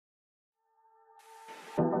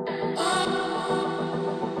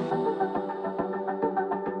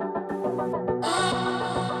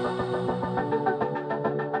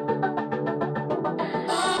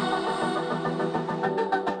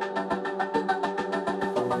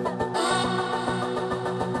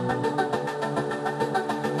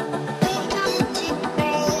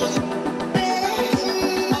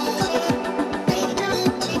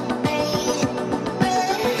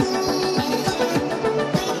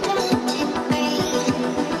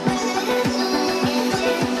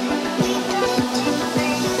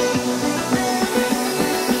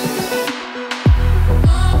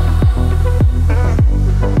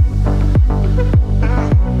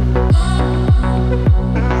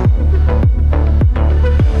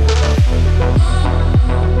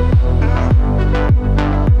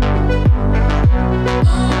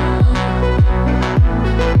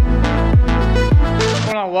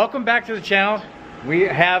welcome back to the channel. We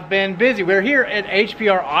have been busy. We're here at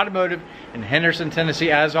HPR Automotive in Henderson,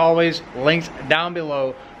 Tennessee. As always, links down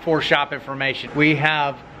below for shop information. We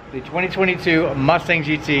have the 2022 Mustang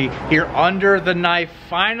GT here under the knife.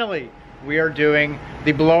 Finally, we are doing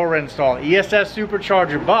the blower install, ESS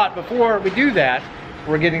Supercharger. But before we do that,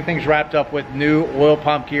 we're getting things wrapped up with new oil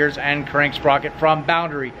pump gears and crank sprocket from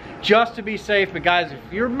Boundary, just to be safe. But guys,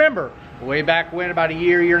 if you remember, way back when, about a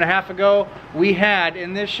year and a half ago, we had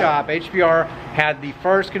in this shop, HPR had the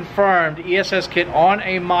first confirmed ESS kit on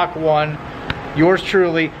a Mach 1, yours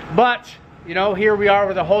truly. But you know, here we are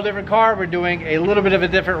with a whole different car. We're doing a little bit of a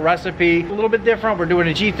different recipe, a little bit different. We're doing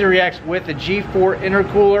a G3x with a G4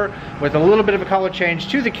 intercooler with a little bit of a color change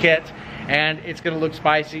to the kit, and it's gonna look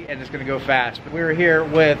spicy and it's gonna go fast. But we're here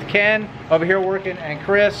with Ken over here working, and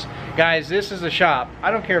Chris. Guys, this is a shop.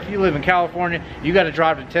 I don't care if you live in California, you gotta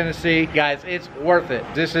drive to Tennessee. Guys, it's worth it.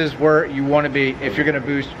 This is where you wanna be if you're gonna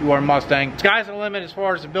boost your Mustang. Sky's the limit as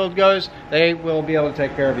far as the build goes. They will be able to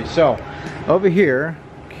take care of you. So, over here,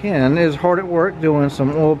 Ken is hard at work doing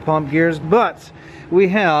some oil pump gears, but we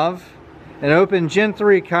have an open Gen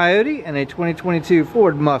 3 Coyote and a 2022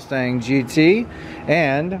 Ford Mustang GT,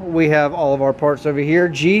 and we have all of our parts over here.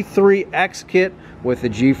 G3x kit with the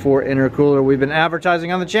G4 intercooler. We've been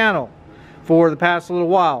advertising on the channel for the past little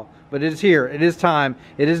while, but it is here, it is time,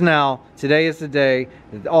 it is now. Today is the day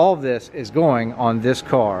that all of this is going on this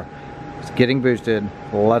car. It's getting boosted.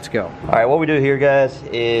 Let's go. All right, what we do here, guys,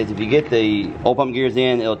 is if you get the oil pump gears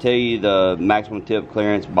in, it'll tell you the maximum tip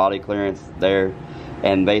clearance, body clearance there,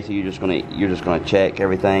 and basically you're just gonna check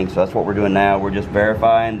everything. So that's what we're doing now. We're just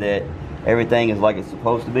verifying that everything is like it's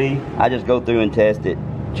supposed to be. I just go through and test it,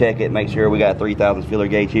 check it, make sure we got 3,000 feeler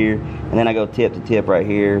gauge here, and then I go tip to tip right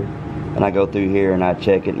here, and I go through here and I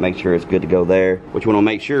check it, make sure it's good to go there. What you want to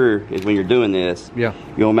make sure is when you're doing this, you want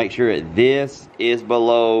to make sure that this is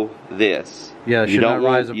below this. Yeah, it should not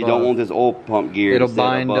rise above. You don't want this oil pump gear. It'll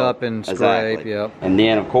bind up and scrape. Exactly. Yep. And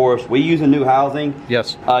then of course we use a new housing.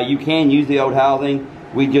 Yes. You can use the old housing.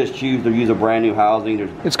 We just choose to use a brand new housing.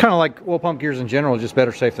 It's kind of like oil pump gears in general, just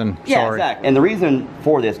better safe than sorry. Yeah, exactly. And the reason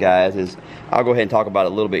for this, guys, is I'll go ahead and talk about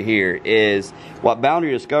it a little bit here, is what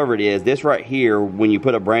Boundary discovered is this right here, when you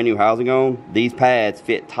put a brand new housing on, these pads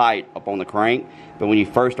fit tight up on the crank, but when you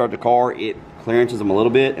first start the car, it clearances them a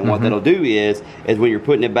little bit, and what that'll do is when you're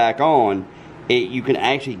putting it back on, you can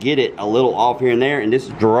actually get it a little off here and there, and this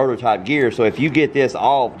is rotor type gear, so if you get this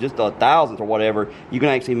off just a thousandth or whatever, you can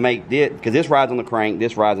actually make this, because this rides on the crank,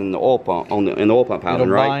 this rides in the oil pump, in the oil pump housing,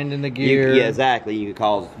 right? It'll bind in the gear. Yeah, exactly. You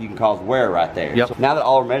can cause wear right there. Yep. So now that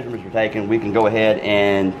all our measurements are taken, we can go ahead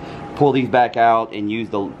and pull these back out and use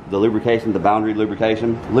the lubrication, the Boundary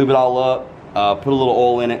lubrication, lube it all up, put a little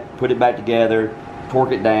oil in it, put it back together,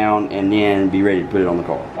 torque it down, and then be ready to put it on the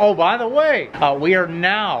car. Oh, by the way, we are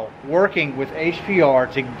now working with HPR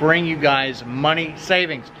to bring you guys money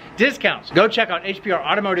savings, discounts. Go check out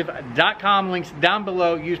hprautomotive.com, links down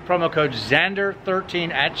below. Use promo code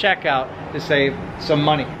Xander13 at checkout to save some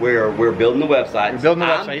money. We're building the website. We're building the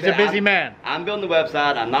website. He's a busy man. I'm building the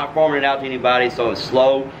website. I'm not farming it out to anybody, so it's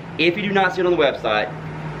slow. If you do not see it on the website,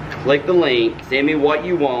 click the link, send me what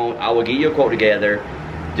you want. I will get you a quote together.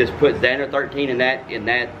 Just put Xander13 in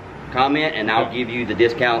that comment, and I'll give you the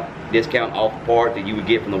discount off part that you would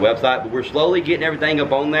get from the website. But we're slowly getting everything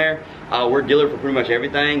up on there. We're dealer for pretty much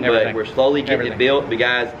everything, but we're slowly getting it built. But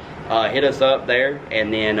guys, hit us up there,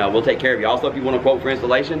 and then we'll take care of you. Also, if you want a quote for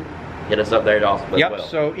installation, hit us up there also as well.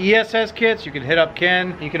 So ESS kits, you can hit up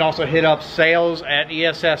Ken. You can also hit up sales at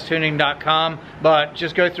esstuning.com, but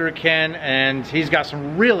just go through Ken, and he's got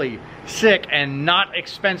some really sick and not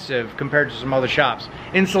expensive compared to some other shops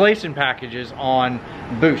installation packages on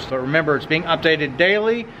Boost. But remember, it's being updated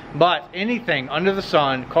daily. But anything under the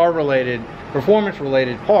sun, car related, performance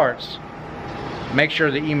related parts, make sure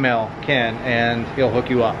to email Ken and he'll hook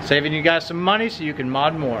you up, saving you guys some money so you can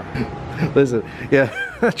mod more. Listen, yeah,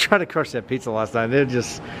 I tried to crush that pizza last night.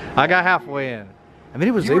 I got halfway in. I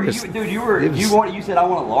mean, you said I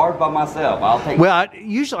want a large by myself. I'll take. Well, I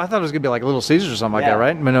thought it was gonna be like a Little Caesars or something like that,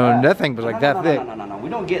 right? But no, that thing was like that thick. No. We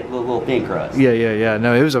don't get the little thin crust. Yeah.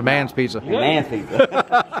 No, it was a man's pizza. A man's pizza.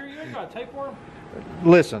 Sure you ain't got tape for him?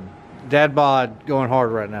 Listen, Dad bod going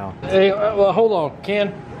hard right now. Hey, well, hold on,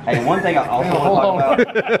 Ken. Hey, one thing I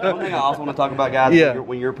also want to talk about, guys,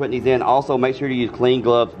 when you're putting these in, also make sure to use clean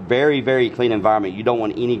gloves. Very, very clean environment. You don't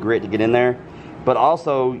want any grit to get in there. But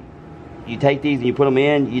also, you take these and you put them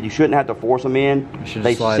in, you shouldn't have to force them in.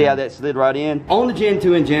 They see how that slid right in. On the Gen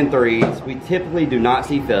 2 and Gen 3s, we typically do not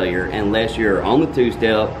see failure unless you're on the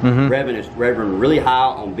two-step, revving really high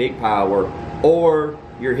on big power, or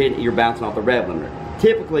you're bouncing off the rev limiter.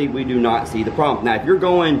 typically we do not see the problem. Now if you're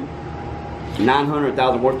going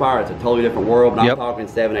 900,000 horsepower, it's a totally different world. But I'm talking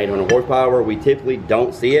 700-800 horsepower. We typically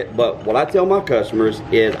don't see it. But what I tell my customers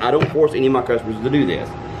is I don't force any of my customers to do this.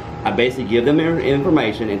 I basically give them their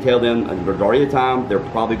information and tell them the majority of the time they're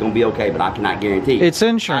probably going to be okay, but I cannot guarantee. It's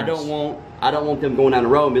insurance. I don't want them going down the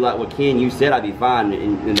road and be like, well, Ken, you said I'd be fine,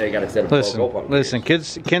 and they got to set up a goal pump. Listen,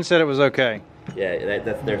 Ken said it was okay. Yeah,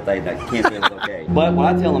 that's their thing. That Ken said it's okay. But what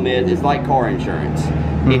I tell them is, it's like car insurance.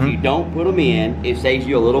 If you don't put them in, it saves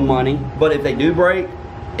you a little money. But if they do break,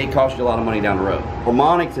 it costs you a lot of money down the road.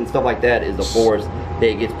 Harmonics and stuff like that is the force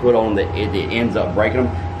that gets put on that it ends up breaking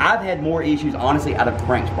them. I've had more issues, honestly, out of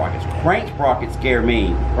crank sprockets. Crank sprockets scare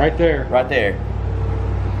me. Right there. Right there.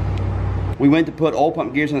 We went to put oil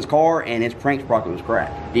pump gears in his car, and his crank sprocket was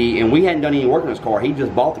cracked. And we hadn't done any work on his car. He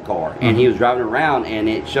just bought the car, and he was driving around, and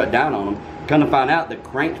it shut down on him. Come to find out, the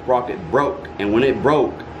crank sprocket broke, and when it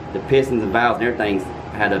broke, the pistons and valves and everything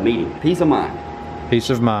had a meeting. Peace of mind. Peace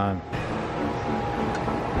of mind.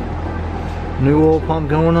 New oil pump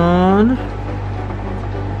going on.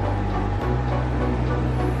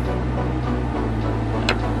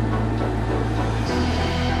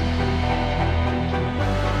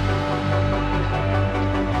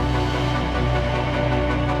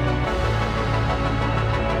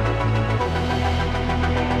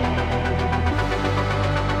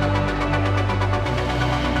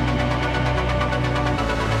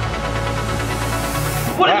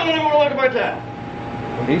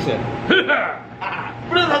 What he said.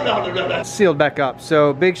 Sealed back up.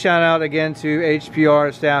 So big shout out again to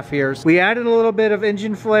HPR staff here. We added a little bit of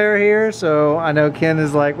engine flare here, so I know Ken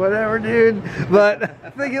is like, whatever, dude, but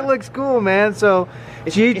I think it looks cool, man. So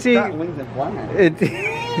GT,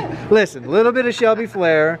 listen, a little bit of Shelby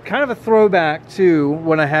flare, kind of a throwback to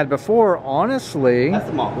what I had before, honestly. That's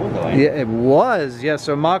the Mach 1 though, ain't it? Yeah, it was. Yeah,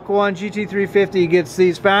 so Mach 1 GT350 gets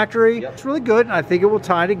these factory. Yep. It's really good. I think it will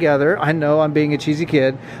tie together. I know I'm being a cheesy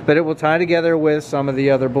kid, but it will tie together with some of the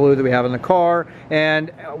other blue that we have in the car,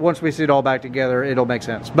 and once we see it all back together, it'll make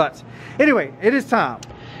sense. But anyway, it is time.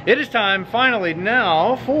 It is time finally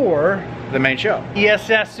now for the main show.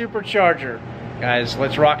 ESS Supercharger. Guys,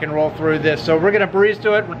 let's rock and roll through this. So we're gonna breeze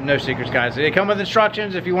to it. No secrets, guys. They come with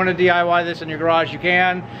instructions. If you want to DIY this in your garage, you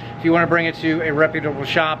can. If you want to bring it to a reputable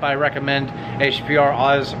shop, I recommend HPR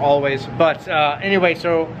as always. But anyway,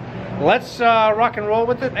 so let's rock and roll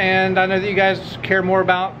with it. And I know that you guys care more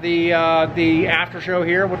about the after show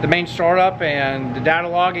here with the main startup and the data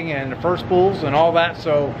logging and the first pulls and all that.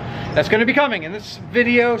 So that's going to be coming in this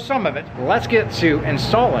video, some of it. Let's get to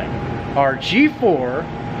installing our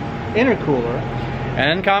G4 intercooler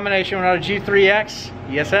and in combination with our G3x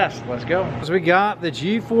ESS. Let's go. So we got the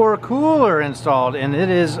G4 cooler installed, and it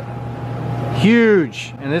is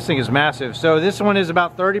huge, and this thing is massive. So this one is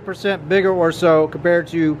about 30% bigger or so compared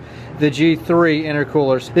to the G3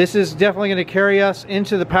 intercoolers. This is definitely going to carry us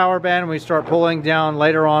into the power band when we start pulling down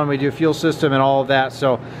later on. We do fuel system and all of that.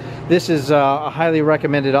 So this is a highly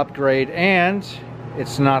recommended upgrade, and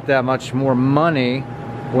it's not that much more money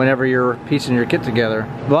whenever you're piecing your kit together.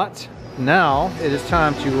 But now it is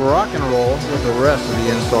time to rock and roll with the rest of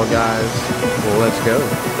the install, guys. Let's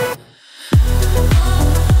go.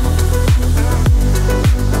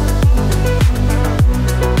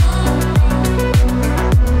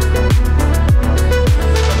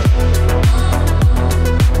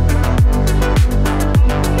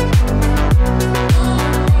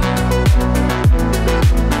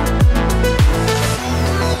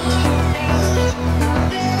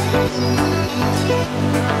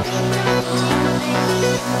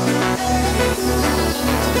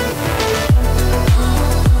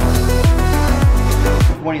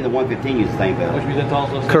 115 use the same valve. Which means that's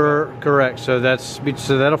also correct. So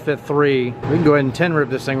that'll fit 3. We can go ahead and 10 rib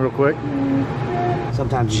this thing real quick.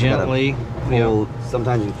 Sometimes you Gently. pull,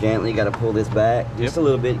 sometimes you gently got to pull this back just a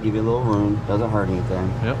little bit, give you a little room. Doesn't hurt anything.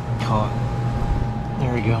 Yep. Caught.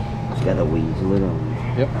 There we go. Just got to weasel it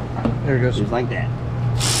on. Yep. There it goes. Just like that.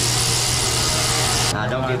 Now I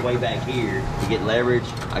don't get way back here to get leverage.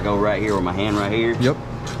 I go right here with my hand right here. Yep.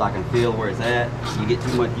 So I can feel where it's at. You get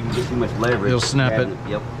too much, you can get too much leverage. You'll snap it.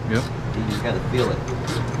 Yep. Yep. You just got to feel it.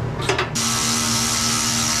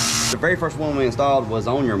 The very first one we installed was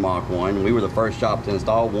on your Mach 1. We were the first shop to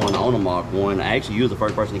install one on a Mach 1. Actually, you was the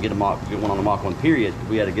first person to get one on a Mach 1 period.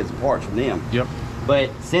 We had to get some parts from them. Yep. But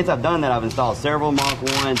since I've done that, I've installed several Mach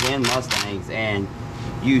 1s and Mustangs, and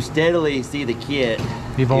you steadily see the kit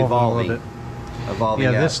evolving.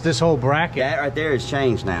 evolving. Yeah, this whole bracket. That right there is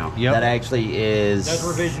changed now. Yep. That actually is. That's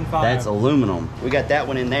revision 5. That's aluminum. We got that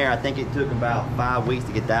one in there. I think it took about 5 weeks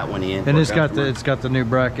to get that one in. And it's got the new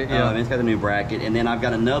bracket. Yeah. It's got the new bracket, and then I've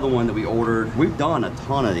got another one that we ordered. We've done a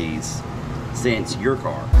ton of these since your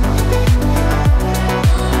car.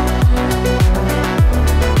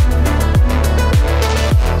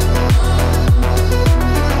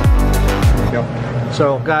 Yep.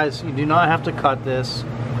 So guys, you do not have to cut this.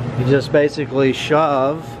 You just basically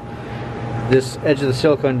shove this edge of the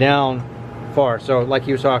silicone down far. So like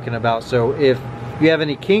you were talking about. So if you have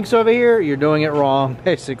any kinks over here, you're doing it wrong.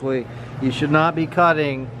 Basically, you should not be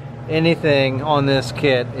cutting anything on this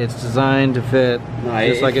kit. It's designed to fit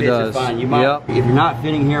just like it does. Fine. You might, if you're not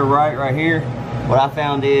fitting here right here, what I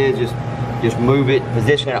found is just move it,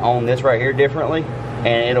 position it on this right here differently,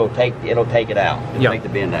 and it'll take it out. It'll take the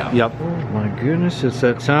bend out. Yep. Oh my goodness, it's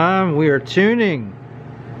that time. We are tuning.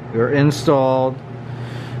 We're installed.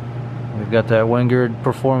 We've got that Wingard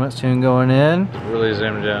performance tune going in. Really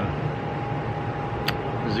zoomed in.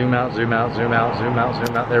 Zoom out, zoom out, zoom out, zoom out,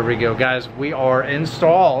 zoom out. There we go. Guys, we are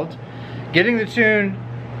installed. Getting the tune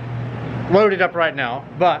loaded up right now,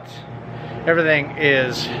 but everything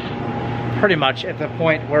is pretty much at the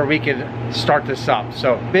point where we could start this up.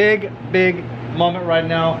 So big moment right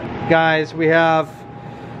now. Guys, we have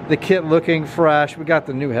the kit looking fresh. We got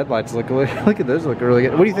the new headlights. Look at those, look really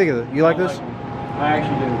good. What do you think of it? You like this? I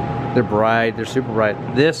actually do. They're bright, they're super bright.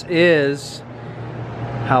 This is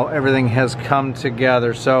how everything has come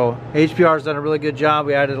together. So HPR has done a really good job.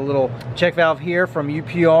 We added a little check valve here from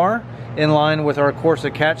UPR in line with our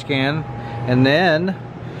Corsa catch can, and then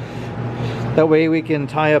that way we can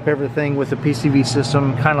tie up everything with the PCV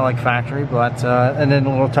system, kind of like factory, but and then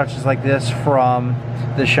little touches like this from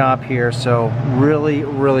the shop here. So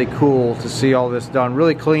really cool to see all this done.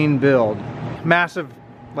 Really clean build. Massive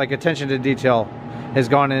like attention to detail has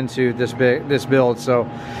gone into this build. So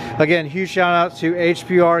again, huge shout out to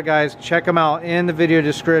HPR, guys. Check them out in the video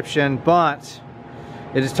description. But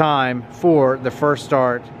it is time for the first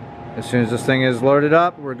start. As soon as this thing is loaded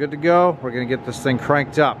up, we're good to go. We're gonna get this thing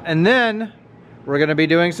cranked up, and then we're gonna be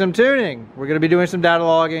doing some tuning. We're gonna be doing some data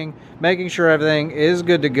logging, making sure everything is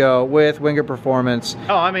good to go with Wingard Performance.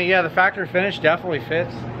 Oh, I mean, yeah, the factory finish definitely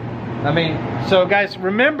fits. I mean, so guys,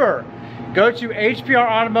 remember, go to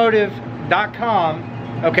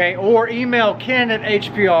hprautomotive.com, okay, or email Ken at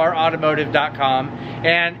hprautomotive.com,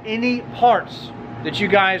 and any parts that you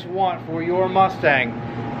guys want for your Mustang,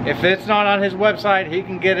 if it's not on his website, he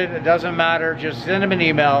can get it. It doesn't matter. Just send him an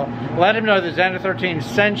email. Let him know that Xander 13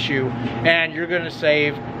 sent you, and you're going to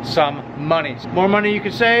save some money. More money you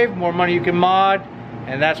can save, more money you can mod,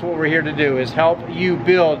 and that's what we're here to do, is help you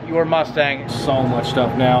build your Mustang. So much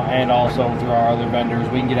stuff now, and also through our other vendors,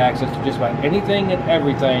 we can get access to just about anything and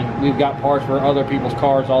everything. We've got parts for other people's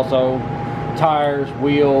cars also. Tires,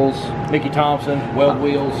 wheels, Mickey Thompson, weld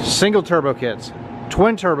wheels. Single turbo kits,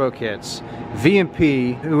 twin turbo kits,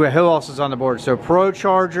 VMP, who else is on the board? So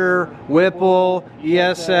ProCharger, Whipple,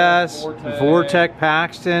 ESS, Vortec,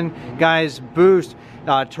 Paxton, guys, Boost,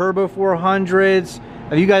 Turbo 400s.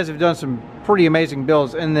 You guys have done some pretty amazing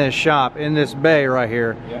builds in this shop, in this bay right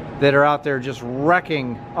here, that are out there just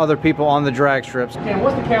wrecking other people on the drag strips. And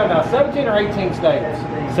what's the count now? 17 or 18 states?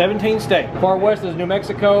 17 states. Far west is New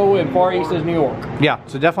Mexico and far east is New York. Yeah,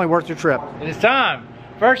 so definitely worth your trip. And it's time.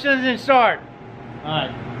 First engine start. All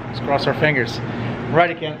right. Let's cross our fingers.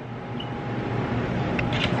 Ready, Ken.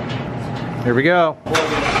 Here we go.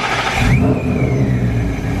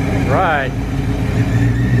 Right.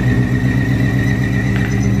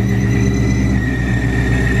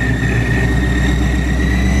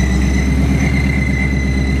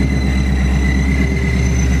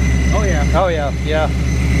 Oh yeah. Oh yeah. Yeah.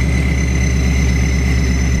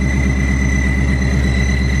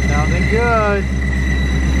 Sounding good.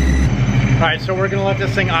 All right, so we're gonna let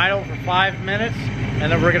this thing idle for 5 minutes,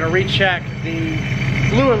 and then we're gonna recheck the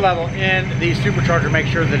fluid level in the supercharger, make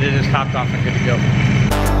sure that it is topped off and good to go.